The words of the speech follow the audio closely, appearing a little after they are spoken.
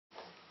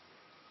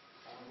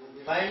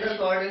Find the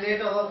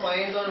coordinate of a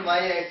point on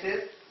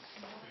y-axis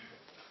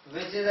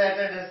which is at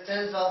a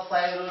distance of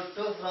 5 root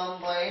 2 from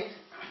point.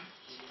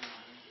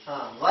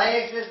 हाँ,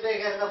 y-axis पे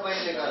एक ऐसा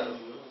point निकालो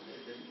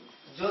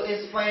जो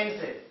इस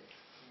पॉइंट से,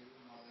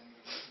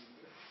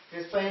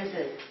 किस पॉइंट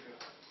से,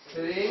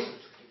 3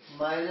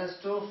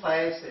 -2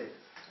 5 से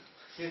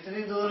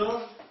कितनी दूर हो,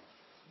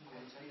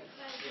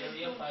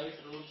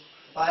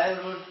 5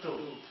 रूट 2।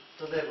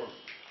 तो देखो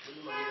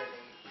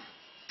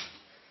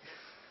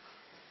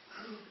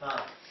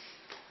हाँ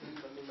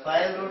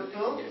 5 रूट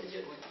 2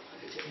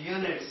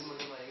 यूनिट्स।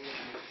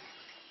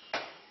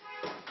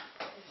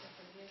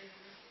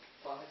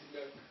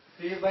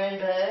 पी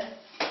पॉइंट है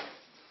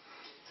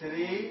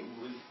 3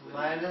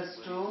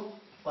 -2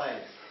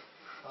 5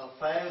 और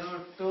 5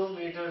 रूट 2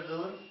 मीटर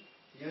दूर,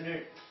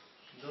 यूनिट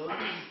दूर।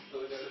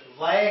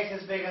 y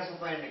एक्सिस पे का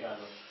पॉइंट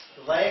निकालो। तो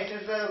y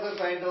एक्सिस पे कोई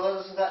पॉइंट होगा तो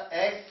उसका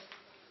x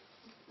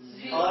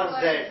और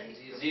z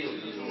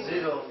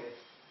 0 होंगे।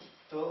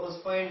 तो उस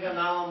पॉइंट का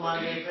नाम हम मान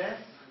लेते हैं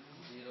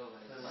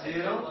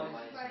 0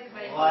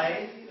 y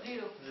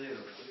 0।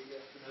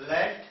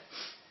 Late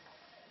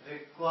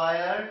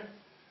required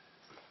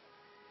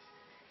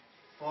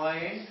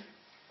point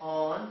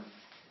on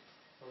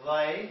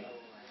y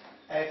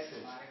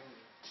axis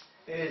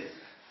is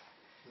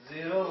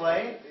 0 y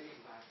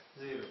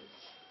 0।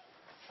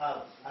 अब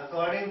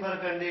अकॉर्डिंग पर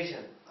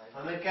कंडीशन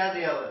हमें क्या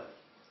दिया हुआ,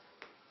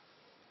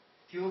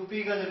 QP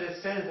का जो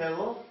डिस्टेंस है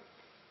वो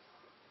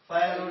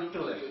 5 रूट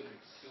 2 है।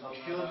 अब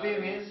QP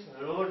means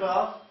root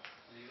of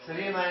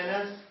 3 -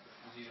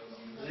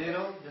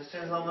 0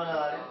 distance हम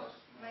लगा रहे हैं,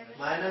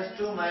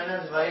 -2 -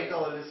 y का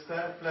whole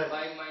square plus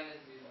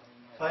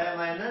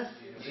 5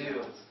 -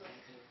 0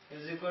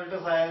 is equal to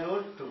 5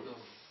 root 2।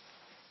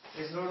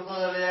 इस रूट को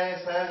ले जाके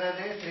स्क्वायर कर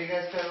देंगे, 3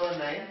 का स्क्वायर हुआ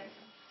 9।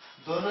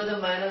 दोनों जब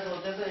माइनस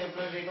होते हैं तो a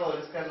प्लस b का होल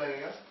स्क्वायर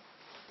लगेगा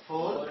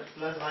 4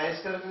 प्लस y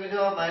स्क्वायर, क्योंकि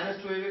जब आप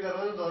 -2a भी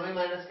करोगे तो दोनों ही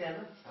माइनस के है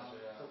ना,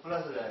 तो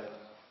प्लस हो जाएगा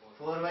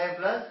 4y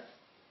plus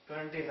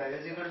 25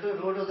 is equal to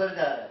root उधर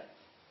जा रहा है,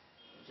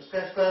 इसका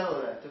स्क्वायर हो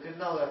रहा है तो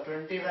कितना होगा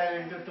 25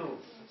 इंटू 2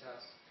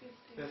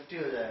 50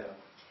 हो जाएगा।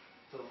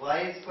 तो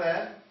y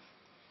square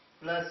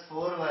plus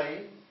 4y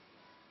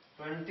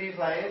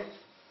 25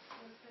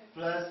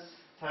 plus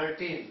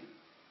 13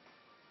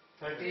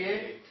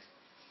 38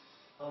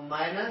 और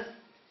माइनस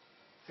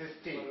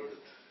 50।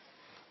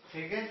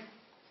 ठीक है,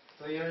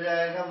 तो ये हो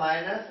जाएगा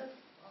 -12।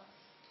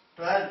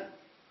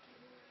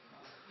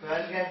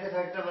 12 कैसे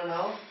फैक्टर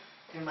बनाओ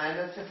कि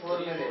माइनस से 4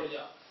 मिले,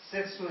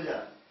 6 टू जा,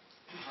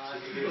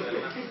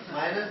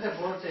 माइनस से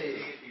 4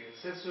 चाहिए,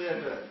 6 टू जा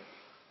 12।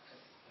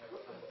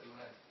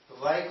 तो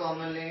y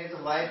कॉमन लेंगे तो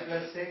y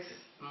प्लस 6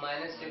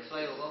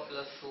 -6y होगा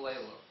प्लस 2y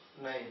होगा,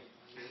 नहीं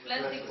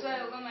प्लस 6y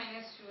होगा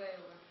माइनस 2y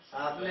होगा।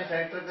 आपने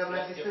फैक्टर करना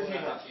किससे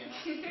सीखा,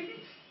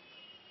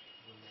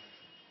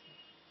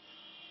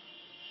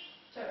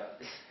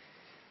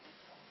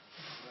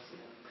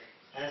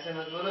 ऐसे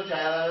मत बोलो,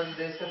 चाय वाला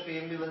देश का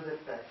पीएम भी बन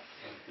सकता है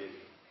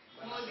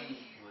Modi.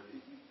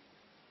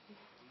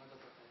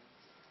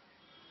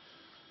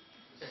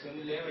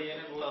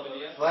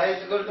 y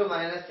is equal to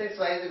 -6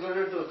 y is equal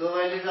to 2, दो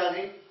वैल्यूज आ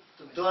गई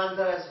तो दो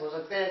आंसर हो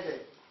सकते हैं ऐसे।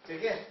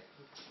 ठीक है,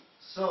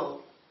 so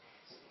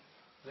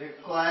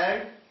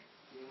required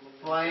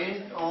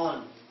point on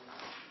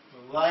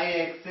y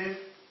axis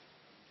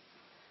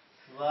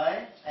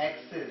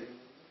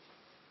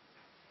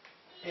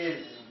is,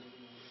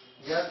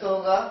 या तो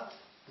होगा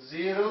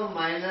 0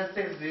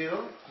 -6 0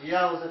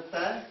 या हो सकता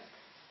है,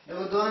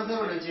 देखो दो आंसर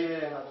होने चाहिए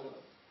मेरे हाथ में।